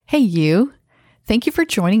Hey, you. Thank you for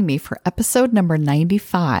joining me for episode number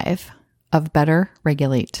 95 of Better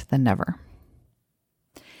Regulate Than Never.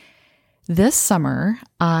 This summer,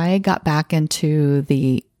 I got back into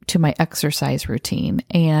my exercise routine,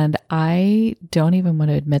 and I don't even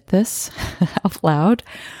want to admit this out loud,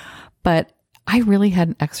 but I really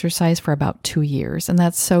hadn't exercised for about 2 years, and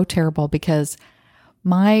that's so terrible because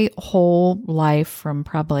my whole life from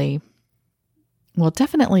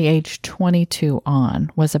definitely age 22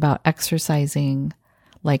 on was about exercising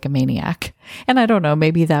like a maniac. And I don't know,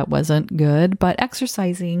 maybe that wasn't good, but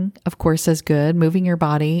exercising, of course, is good, moving your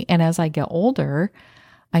body. And as I get older,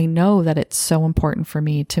 I know that it's so important for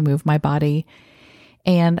me to move my body.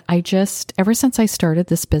 And ever since I started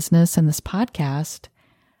this business and this podcast,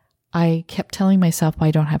 I kept telling myself,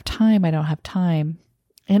 I don't have time.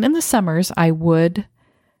 And in the summers, I would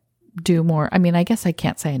do more. I mean, I guess I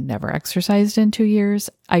can't say I never exercised in 2 years.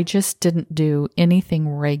 I just didn't do anything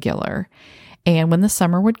regular. And when the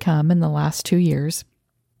summer would come in the last 2 years,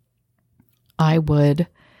 I would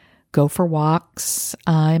go for walks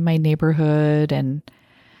in my neighborhood and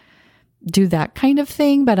do that kind of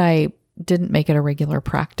thing, but I didn't make it a regular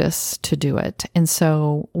practice to do it. And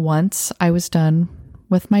so once I was done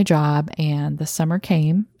with my job and the summer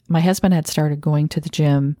came, my husband had started going to the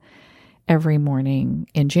gym every morning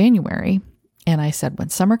in January. And I said, when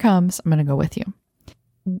summer comes, I'm going to go with you.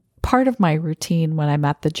 Part of my routine when I'm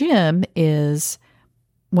at the gym is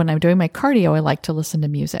when I'm doing my cardio, I like to listen to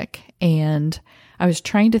music. And I was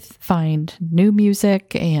trying to find new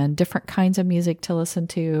music and different kinds of music to listen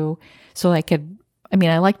to so I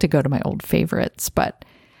like to go to my old favorites, but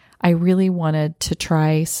I really wanted to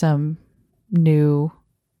try some new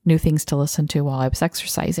things to listen to while I was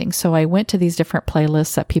exercising. So I went to these different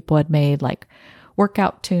playlists that people had made, like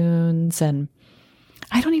workout tunes, and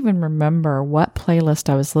I don't even remember what playlist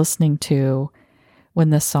I was listening to when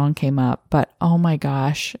this song came up, but oh my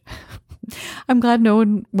gosh, I'm glad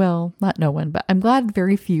I'm glad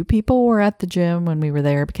very few people were at the gym when we were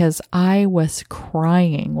there, because I was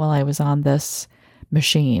crying while I was on this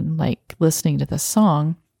machine, like listening to this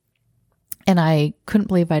song. And I couldn't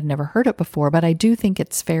believe I'd never heard it before, but I do think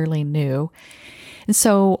it's fairly new. And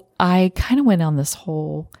so I kind of went on this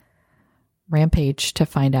whole rampage to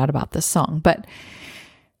find out about this song. But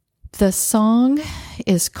the song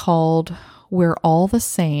is called We're All the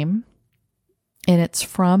Same, and it's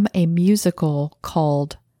from a musical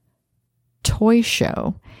called Toy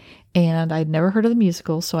Show. And I'd never heard of the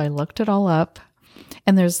musical, so I looked it all up.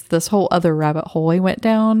 And there's this whole other rabbit hole I went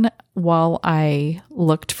down while I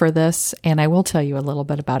looked for this. And I will tell you a little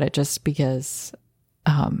bit about it just because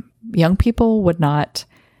young people would not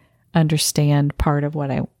understand part of what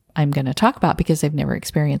I'm going to talk about because they've never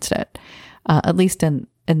experienced it, at least in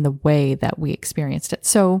the way that we experienced it.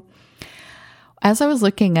 So as I was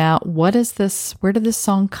looking at where did this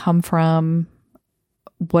song come from?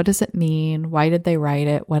 What does it mean? Why did they write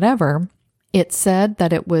it? Whatever. It said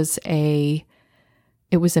that it was a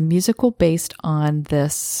musical based on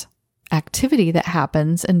this activity that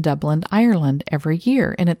happens in Dublin, Ireland every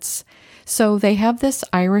year. And so they have this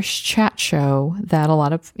Irish chat show that a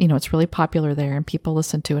lot of, it's really popular there and people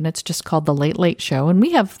listen to, and it's just called The Late Late Show. And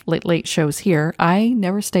we have late shows here. I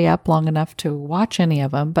never stay up long enough to watch any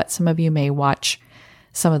of them, but some of you may watch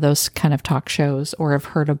some of those kind of talk shows or have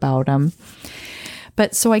heard about them.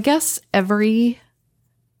 But so I guess every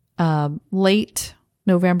late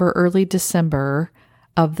November, early December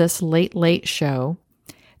of this Late Late Show,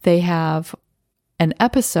 they have an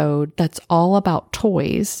episode that's all about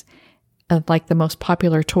toys, like the most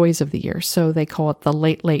popular toys of the year. So they call it the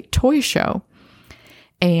Late Late Toy Show.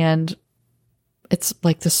 And it's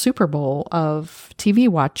like the Super Bowl of TV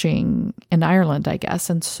watching in Ireland, I guess.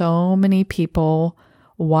 And so many people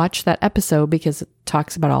watch that episode because it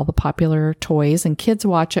talks about all the popular toys, and kids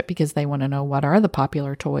watch it because they want to know what are the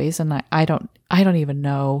popular toys. And I don't even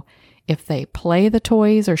know if they play the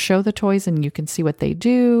toys or show the toys and you can see what they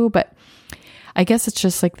do. But I guess it's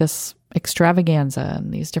just like this extravaganza,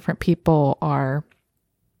 and these different people are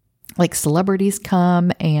like celebrities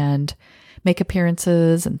come and make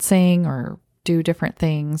appearances and sing or do different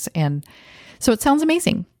things. And so it sounds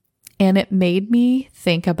amazing. And it made me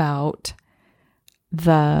think about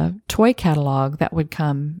the toy catalog that would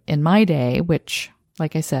come in my day, which,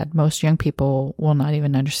 like I said, most young people will not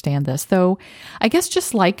even understand this. Though I guess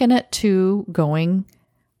just liken it to going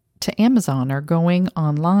to Amazon or going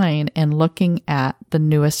online and looking at the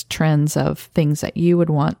newest trends of things that you would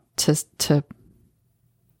want to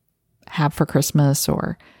have for Christmas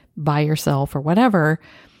or buy yourself or whatever.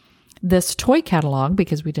 this toy catalog,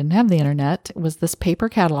 because we didn't have the internet. It was this paper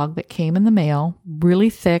catalog that came in the mail, really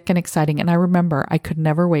thick and exciting. And I remember I could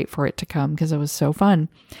never wait for it to come because it was so fun.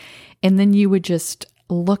 And then you would just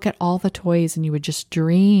look at all the toys and you would just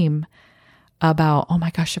dream about, oh my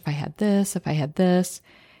gosh, if I had this,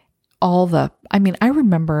 I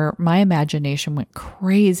remember my imagination went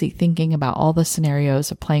crazy thinking about all the scenarios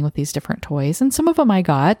of playing with these different toys. And some of them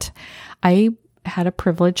I had a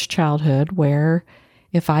privileged childhood where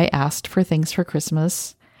if I asked for things for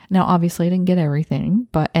Christmas, now obviously I didn't get everything,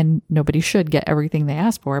 and nobody should get everything they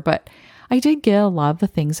asked for, but I did get a lot of the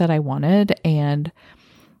things that I wanted. And,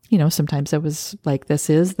 sometimes it was like, this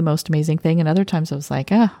is the most amazing thing. And other times I was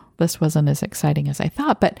like, this wasn't as exciting as I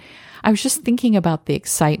thought. But I was just thinking about the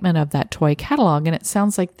excitement of that toy catalog. And it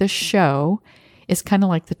sounds like this show is kind of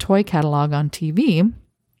like the toy catalog on TV.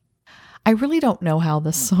 I really don't know how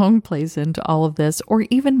the song plays into all of this or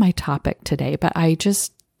even my topic today, but I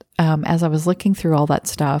just, as I was looking through all that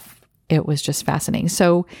stuff, it was just fascinating.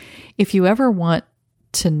 So if you ever want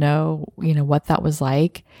to know, what that was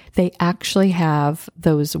like, they actually have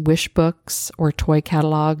those wish books or toy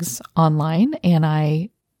catalogs online. And I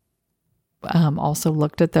also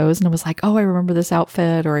looked at those and I was like, oh, I remember this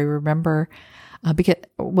outfit, or I remember,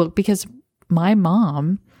 because my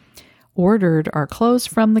mom ordered our clothes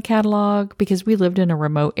from the catalog because we lived in a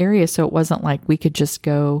remote area. So it wasn't like we could just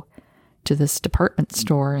go to this department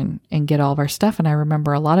store and get all of our stuff. And I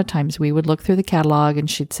remember a lot of times we would look through the catalog and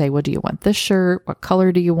she'd say, well, do you want this shirt? What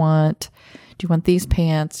color do you want? Do you want these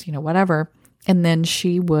pants? Whatever. And then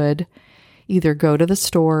she would either go to the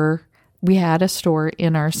store. We had a store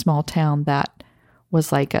in our small town that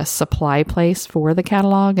was like a supply place for the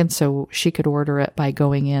catalog. And so she could order it by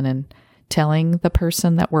going in and telling the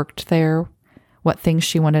person that worked there what things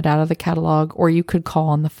she wanted out of the catalog, or you could call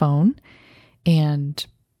on the phone and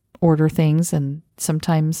order things. And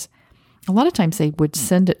a lot of times they would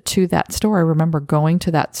send it to that store. I remember going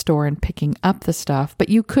to that store and picking up the stuff, but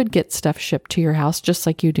you could get stuff shipped to your house just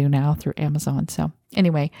like you do now through Amazon. So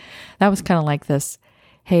anyway, that was kind of like this,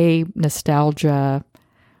 hey, nostalgia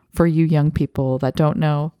for you young people that don't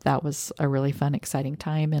know. That was a really fun, exciting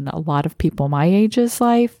time in a lot of people my age's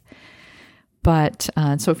life. But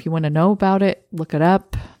so if you want to know about it, look it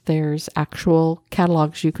up. There's actual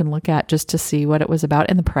catalogs you can look at just to see what it was about.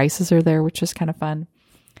 And the prices are there, which is kind of fun.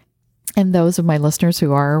 And those of my listeners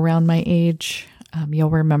who are around my age,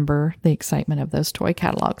 you'll remember the excitement of those toy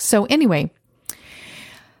catalogs. So anyway,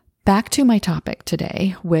 back to my topic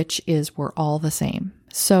today, which is We're All the Same.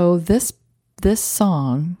 So this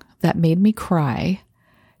song that made me cry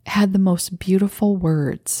had the most beautiful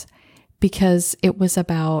words because it was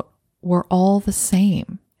about we're all the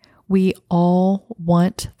same. We all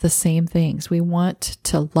want the same things. We want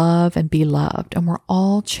to love and be loved. And we're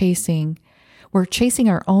chasing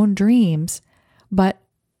our own dreams, but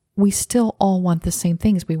we still all want the same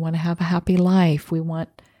things. We want to have a happy life. We want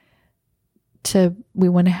to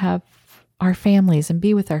have our families and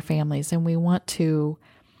be with our families. And we want to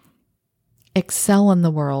excel in the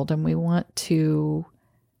world. And we want to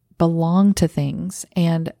belong to things.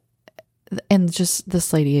 And just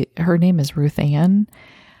this lady, her name is Ruth Ann.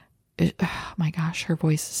 Oh my gosh, her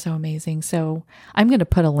voice is so amazing. So I'm going to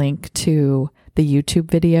put a link to the YouTube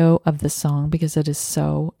video of the song because it is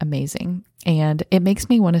so amazing. And it makes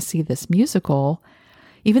me want to see this musical,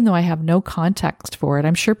 even though I have no context for it.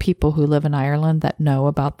 I'm sure people who live in Ireland that know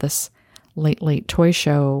about this late toy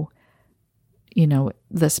show,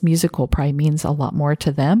 this musical probably means a lot more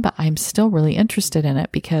to them, but I'm still really interested in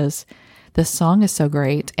it because the song is so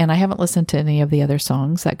great. And I haven't listened to any of the other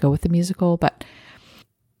songs that go with the musical,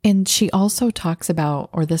 and she also talks about,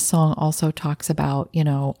 or this song also talks about,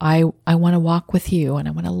 I want to walk with you and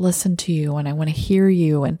I want to listen to you and I want to hear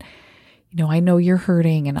you. And, I know you're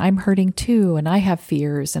hurting and I'm hurting too. And I have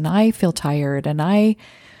fears and I feel tired and I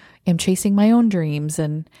am chasing my own dreams.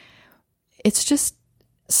 And it's just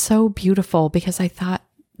so beautiful because I thought,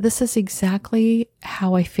 this is exactly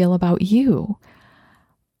how I feel about you.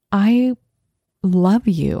 I love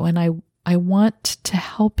you and I want to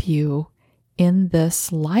help you in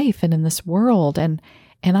this life and in this world. And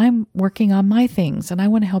I'm working on my things and I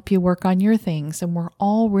want to help you work on your things. And we're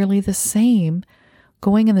all really the same,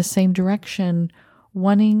 going in the same direction,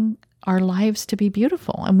 wanting our lives to be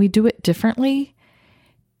beautiful. And we do it differently.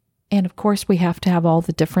 And of course, we have to have all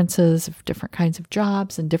the differences of different kinds of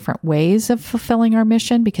jobs and different ways of fulfilling our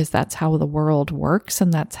mission because that's how the world works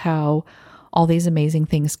and that's how all these amazing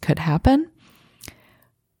things could happen.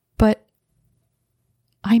 But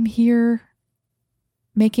I'm here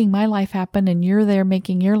making my life happen and you're there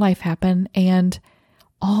making your life happen. And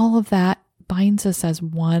all of that binds us as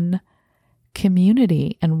one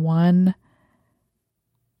community and one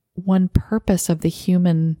purpose of the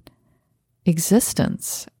human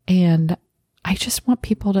existence. And I just want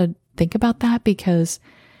people to think about that, because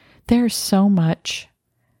there's so much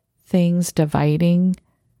things dividing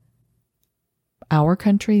our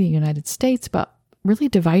country, the United States, but really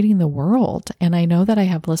dividing the world. And I know that I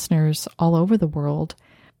have listeners all over the world,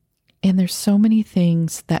 and there's so many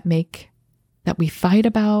things that we fight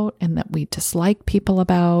about and that we dislike people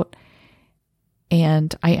about.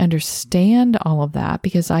 And I understand all of that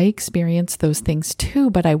because I experience those things too.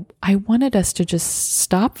 But I wanted us to just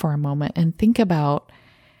stop for a moment and think about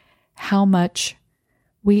how much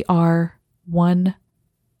we are one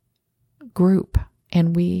group,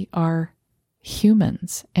 and we are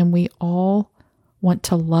humans, and we all want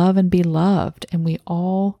to love and be loved, and we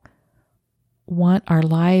all want our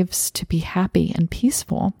lives to be happy and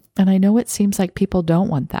peaceful. And I know it seems like people don't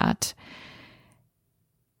want that.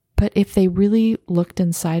 But if they really looked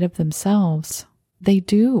inside of themselves, they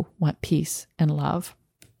do want peace and love.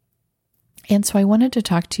 And so I wanted to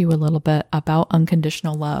talk to you a little bit about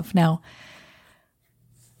unconditional love. Now,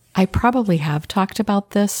 I probably have talked about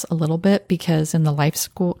this a little bit because in the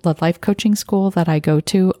life coaching school that I go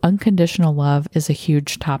to, unconditional love is a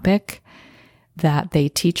huge topic that they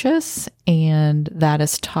teach us, and that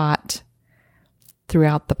is taught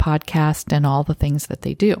throughout the podcast and all the things that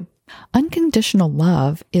they do. Unconditional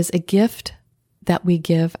love is a gift that we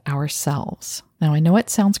give ourselves. Now, I know it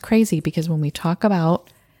sounds crazy because when we talk about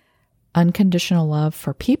unconditional love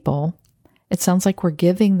for people, it sounds like we're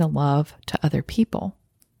giving the love to other people.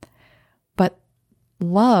 But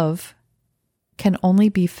love can only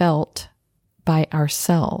be felt by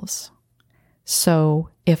ourselves. So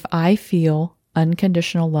if I feel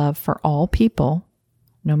unconditional love for all people,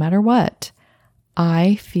 no matter what,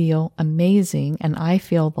 I feel amazing and I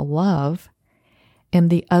feel the love, and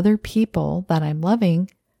the other people that I'm loving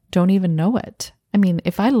don't even know it. I mean,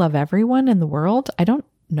 if I love everyone in the world, I don't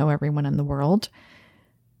know everyone in the world,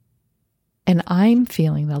 and I'm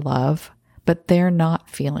feeling the love, but they're not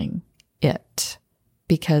feeling it,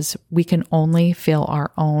 because we can only feel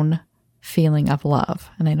our own feeling of love.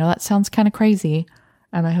 And I know that sounds kind of crazy,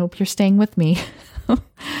 and I hope you're staying with me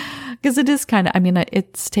because it is kind of,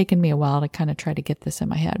 it's taken me a while to kind of try to get this in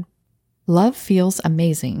my head. Love feels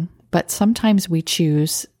amazing, but sometimes we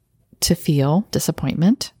choose to feel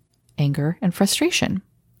disappointment, anger, and frustration.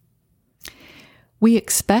 We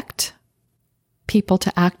expect people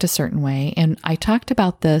to act a certain way. And I talked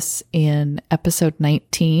about this in episode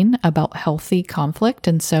 19 about healthy conflict.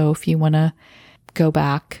 And so if you want to go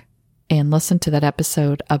back and listen to that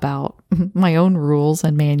episode about my own rules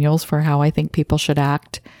and manuals for how I think people should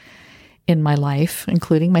act in my life,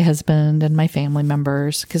 including my husband and my family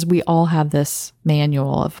members, because we all have this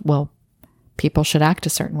manual of, well, people should act a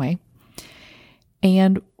certain way.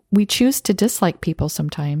 And we choose to dislike people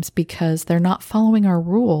sometimes because they're not following our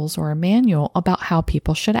rules or a manual about how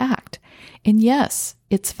people should act. And yes,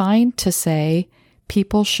 it's fine to say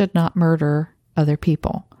people should not murder other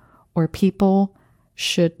people, or people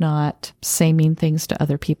should not say mean things to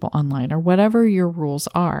other people online, or whatever your rules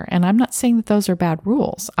are. And I'm not saying that those are bad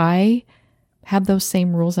rules. I have those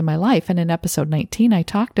same rules in my life. And in episode 19, I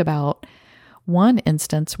talked about one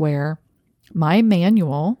instance where my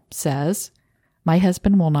manual says, my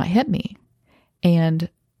husband will not hit me. And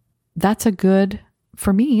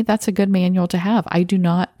for me, that's a good manual to have. I do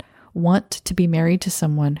not want to be married to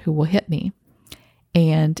someone who will hit me.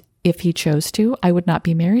 And if he chose to, I would not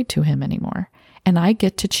be married to him anymore. And I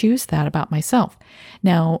get to choose that about myself.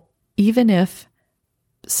 Now, even if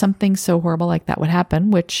something so horrible like that would happen,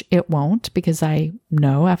 which it won't, because I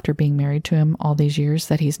know after being married to him all these years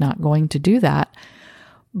that he's not going to do that.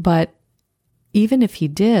 But even if he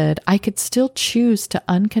did, I could still choose to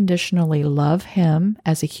unconditionally love him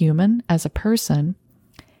as a human, as a person,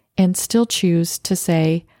 and still choose to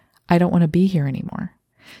say, I don't want to be here anymore.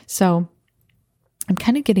 So I'm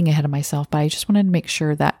kind of getting ahead of myself, but I just wanted to make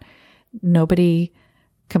sure that nobody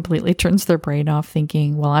completely turns their brain off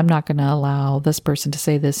thinking, well, I'm not going to allow this person to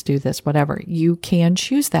say this, do this, whatever. You can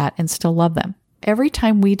choose that and still love them. Every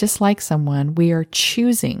time we dislike someone, we are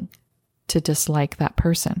choosing to dislike that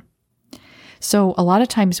person. So a lot of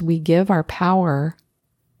times we give our power,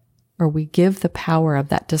 or we give the power of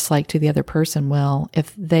that dislike to the other person. Well,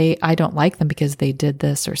 I don't like them because they did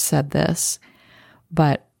this or said this.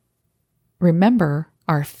 But remember,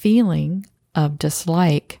 our feeling of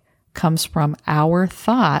dislike comes from our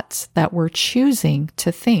thoughts that we're choosing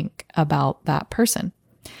to think about that person.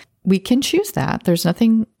 We can choose that. There's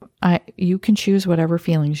nothing, you can choose whatever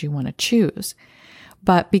feelings you want to choose.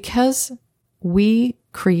 But because we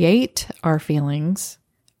create our feelings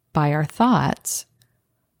by our thoughts,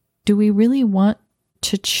 do we really want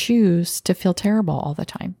to choose to feel terrible all the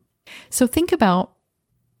time? So think about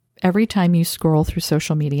every time you scroll through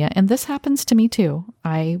social media, and this happens to me too.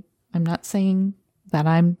 I'm not saying that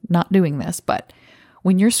I'm not doing this, but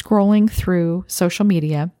when you're scrolling through social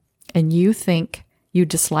media and you think you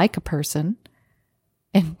dislike a person,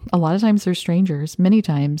 and a lot of times they're strangers, many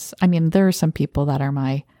times, I mean, there are some people that are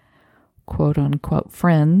my quote unquote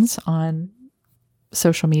friends on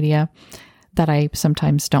social media that I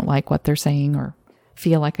sometimes don't like what they're saying or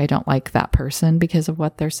feel like I don't like that person because of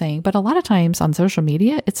what they're saying. But a lot of times on social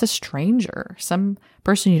media, it's a stranger, some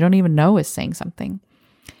person you don't even know is saying something.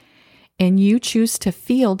 And you choose to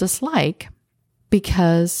feel dislike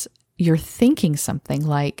because you're thinking something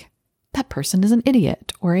like, that person is an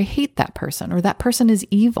idiot, or I hate that person, or that person is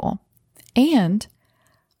evil. And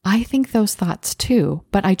I think those thoughts too,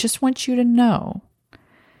 but I just want you to know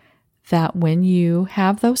that when you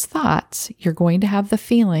have those thoughts, you're going to have the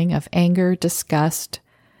feeling of anger, disgust,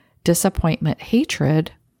 disappointment,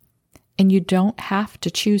 hatred, and you don't have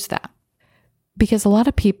to choose that. Because a lot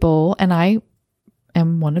of people, and I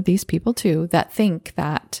am one of these people too, that think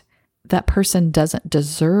that that person doesn't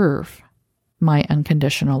deserve my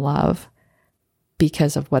unconditional love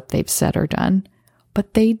because of what they've said or done,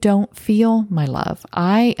 but they don't feel my love.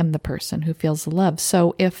 I am the person who feels the love.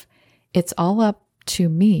 So if it's all up to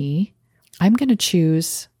me, I'm going to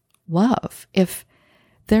choose love. If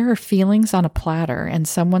there are feelings on a platter and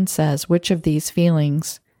someone says, which of these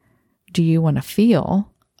feelings do you want to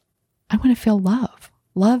feel? I want to feel love.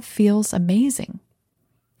 Love feels amazing.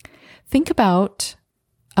 Think about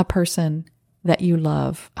a person that you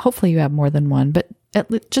love. Hopefully you have more than one, but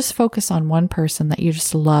just focus on one person that you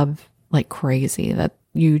just love like crazy, that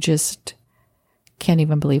you just can't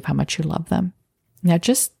even believe how much you love them. Now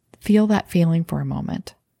just feel that feeling for a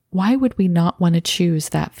moment. Why would we not want to choose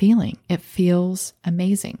that feeling? It feels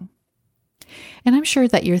amazing. And I'm sure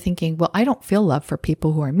that you're thinking, well, I don't feel love for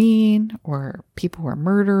people who are mean, or people who are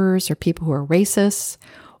murderers, or people who are racists,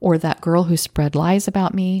 or that girl who spread lies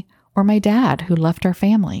about me, or my dad who left our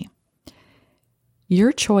family.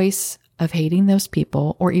 Your choice of hating those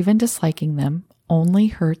people or even disliking them only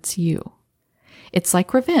hurts you. It's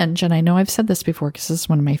like revenge, and I know I've said this before because this is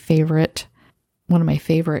one of my favorite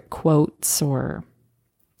quotes or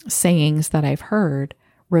sayings that I've heard.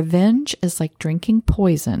 Revenge is like drinking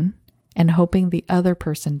poison and hoping the other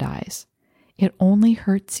person dies. It only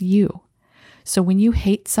hurts you. So when you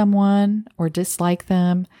hate someone or dislike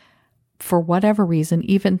them for whatever reason,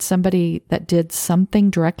 even somebody that did something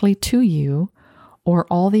directly to you, or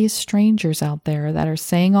all these strangers out there that are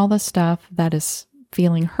saying all the stuff that is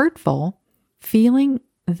feeling hurtful, feeling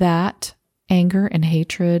that anger and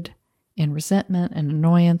hatred and resentment and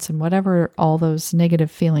annoyance and whatever all those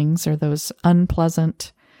negative feelings or those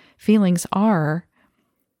unpleasant feelings are,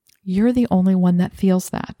 you're the only one that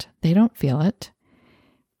feels that. They don't feel it.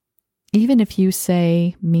 Even if you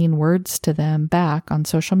say mean words to them back on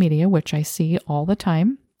social media, which I see all the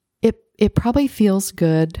time, it probably feels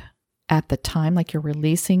good at the time, like you're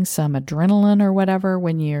releasing some adrenaline or whatever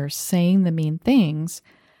when you're saying the mean things,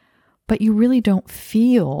 but you really don't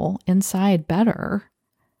feel inside better.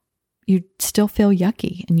 You still feel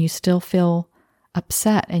yucky and you still feel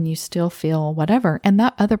upset and you still feel whatever. And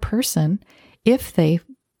that other person, if they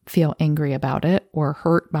feel angry about it or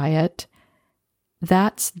hurt by it,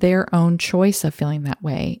 that's their own choice of feeling that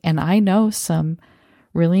way. And I know some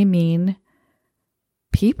really mean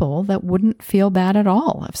people that wouldn't feel bad at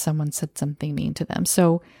all if someone said something mean to them.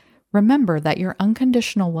 So remember that your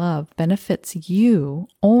unconditional love benefits you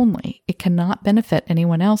only. It cannot benefit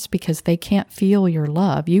anyone else because they can't feel your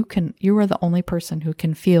love. You are the only person who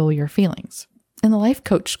can feel your feelings. In the life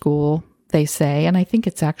coach school, they say, and I think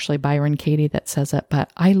it's actually Byron Katie that says it,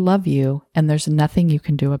 but I love you and there's nothing you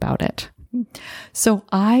can do about it. So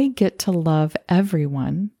I get to love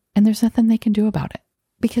everyone and there's nothing they can do about it,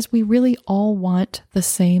 because we really all want the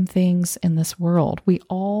same things in this world. We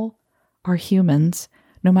all are humans,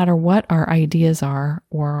 no matter what our ideas are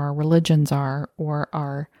or our religions are or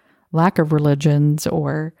our lack of religions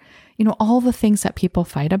or, all the things that people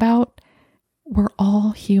fight about. We're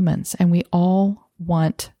all humans and we all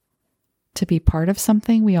want to be part of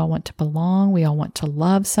something. We all want to belong. We all want to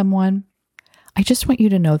love someone. I just want you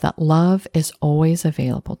to know that love is always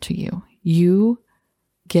available to you. You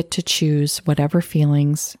get to choose whatever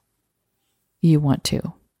feelings you want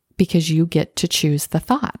to, because you get to choose the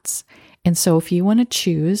thoughts. And so if you want to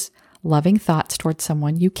choose loving thoughts towards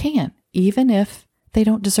someone, you can, even if they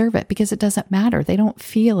don't deserve it, because it doesn't matter. They don't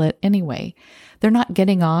feel it anyway. They're not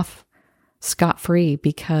getting off scot-free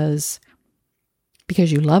because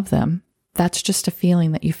you love them. That's just a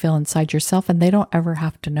feeling that you feel inside yourself, and they don't ever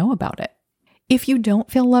have to know about it. If you don't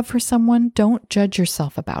feel love for someone, don't judge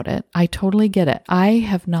yourself about it. I totally get it. I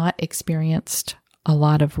have not experienced a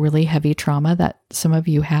lot of really heavy trauma that some of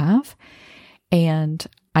you have, and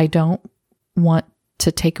I don't want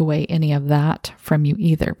to take away any of that from you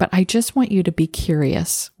either. But I just want you to be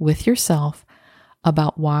curious with yourself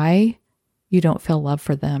about why you don't feel love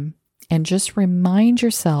for them, and just remind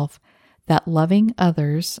yourself that loving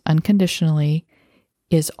others unconditionally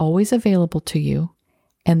is always available to you,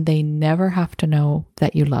 and they never have to know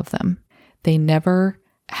that you love them. They never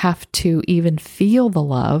have to even feel the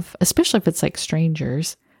love, especially if it's like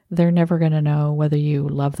strangers. They're never going to know whether you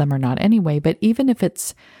love them or not anyway. But even if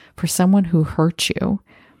it's for someone who hurt you,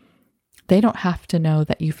 they don't have to know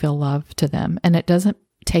that you feel love to them. And it doesn't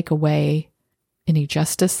take away any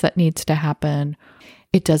justice that needs to happen.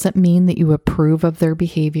 It doesn't mean that you approve of their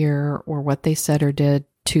behavior or what they said or did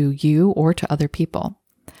to you or to other people.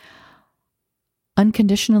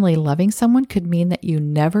 Unconditionally loving someone could mean that you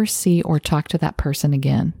never see or talk to that person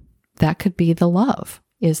again. That could be the love,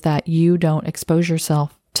 is that you don't expose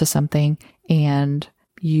yourself to something and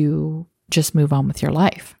you just move on with your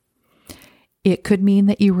life. It could mean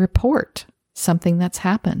that you report something that's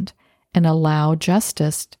happened and allow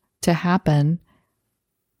justice to happen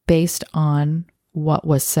based on what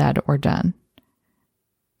was said or done.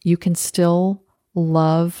 You can still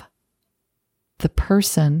love the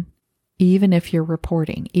person even if you're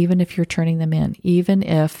reporting, even if you're turning them in, even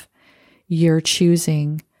if you're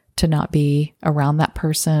choosing to not be around that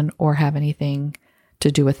person or have anything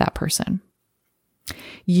to do with that person.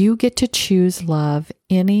 You get to choose love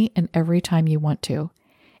any and every time you want to.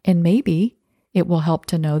 And maybe it will help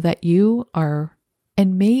to know that you are,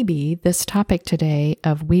 and maybe this topic today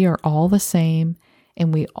of we are all the same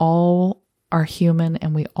and we all are human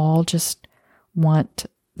and we all just want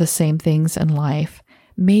the same things in life.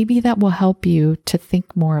 Maybe that will help you to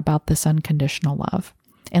think more about this unconditional love.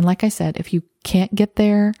 And like I said, if you can't get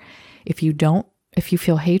there, if you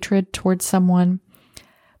feel hatred towards someone,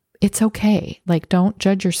 it's okay. Like, don't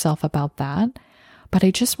judge yourself about that. But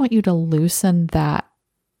I just want you to loosen that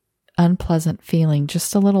unpleasant feeling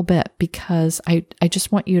just a little bit, because I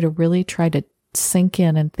just want you to really try to sink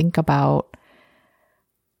in and think about,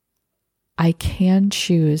 I can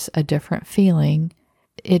choose a different feeling.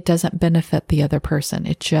 It doesn't benefit the other person.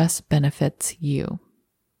 It just benefits you.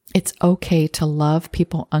 It's okay to love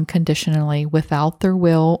people unconditionally without their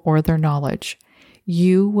will or their knowledge.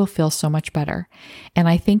 You will feel so much better. And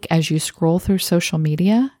I think as you scroll through social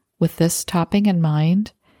media with this topic in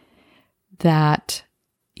mind, that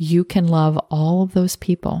you can love all of those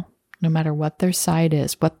people, no matter what their side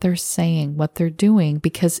is, what they're saying, what they're doing,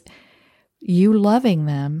 because you loving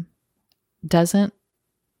them doesn't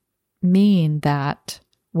mean that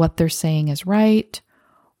what they're saying is right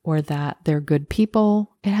or that they're good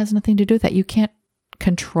people. It has nothing to do with that. You can't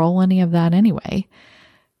control any of that anyway.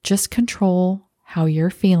 Just control how you're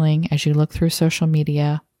feeling as you look through social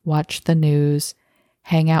media, watch the news,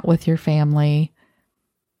 hang out with your family,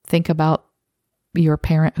 think about your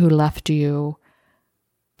parent who left you,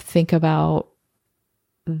 think about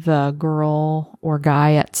the girl or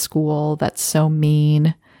guy at school that's so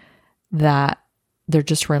mean that they're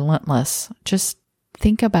just relentless. Just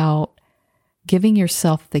think about giving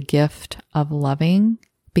yourself the gift of loving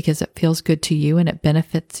because it feels good to you and it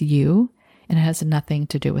benefits you and it has nothing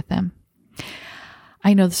to do with them.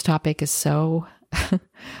 I know this topic is so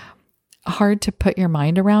hard to put your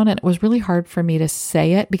mind around, and it was really hard for me to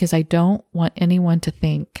say it because I don't want anyone to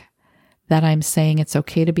think that I'm saying it's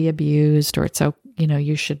okay to be abused or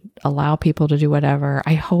you should allow people to do whatever.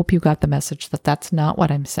 I hope you got the message that that's not what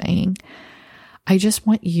I'm saying. I just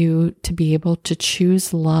want you to be able to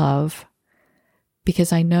choose love,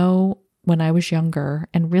 because I know when I was younger,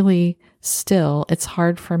 and really still, it's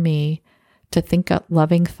hard for me to think of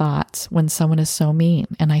loving thoughts when someone is so mean.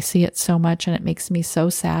 And I see it so much and it makes me so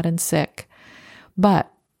sad and sick.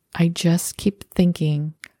 But I just keep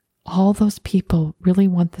thinking all those people really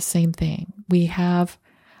want the same thing. Our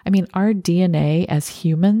DNA as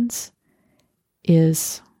humans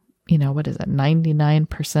is,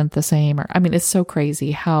 99% the same. It's so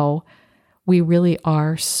crazy how we really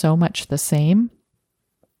are so much the same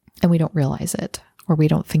and we don't realize it. Or we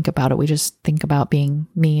don't think about it. We just think about being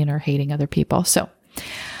mean or hating other people. So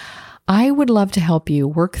I would love to help you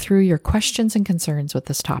work through your questions and concerns with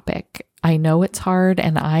this topic. I know it's hard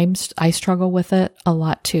and I struggle with it a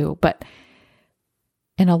lot too,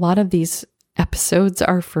 and a lot of these episodes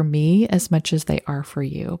are for me as much as they are for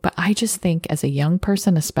you. But I just think as a young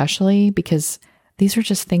person, especially because These are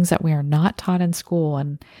just things that we are not taught in school.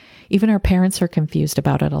 And even our parents are confused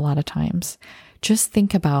about it a lot of times. Just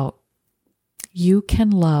think about, you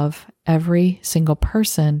can love every single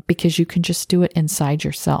person because you can just do it inside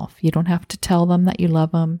yourself. You don't have to tell them that you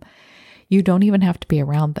love them. You don't even have to be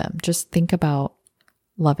around them. Just think about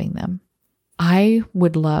loving them. I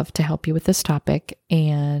would love to help you with this topic.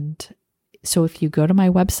 And so if you go to my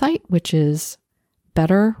website, which is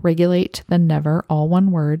betterregulatethannever, all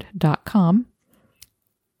one word.com,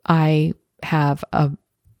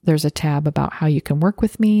 there's a tab about how you can work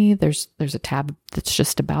with me. There's a tab that's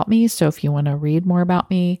just about me. So if you want to read more about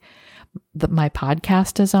me, my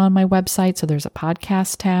podcast is on my website. So there's a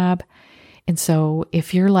podcast tab. And so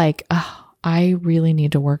if you're like, oh, I really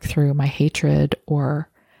need to work through my hatred or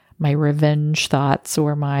my revenge thoughts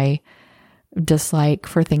or my dislike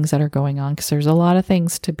for things that are going on, because there's a lot of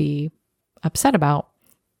things to be upset about,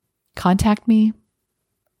 contact me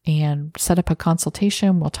and set up a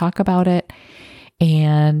consultation. We'll talk about it.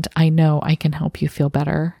 And I know I can help you feel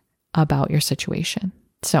better about your situation.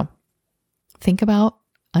 So think about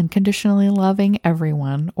unconditionally loving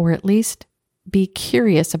everyone, or at least be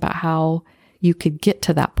curious about how you could get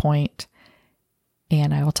to that point.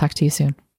 And I will talk to you soon.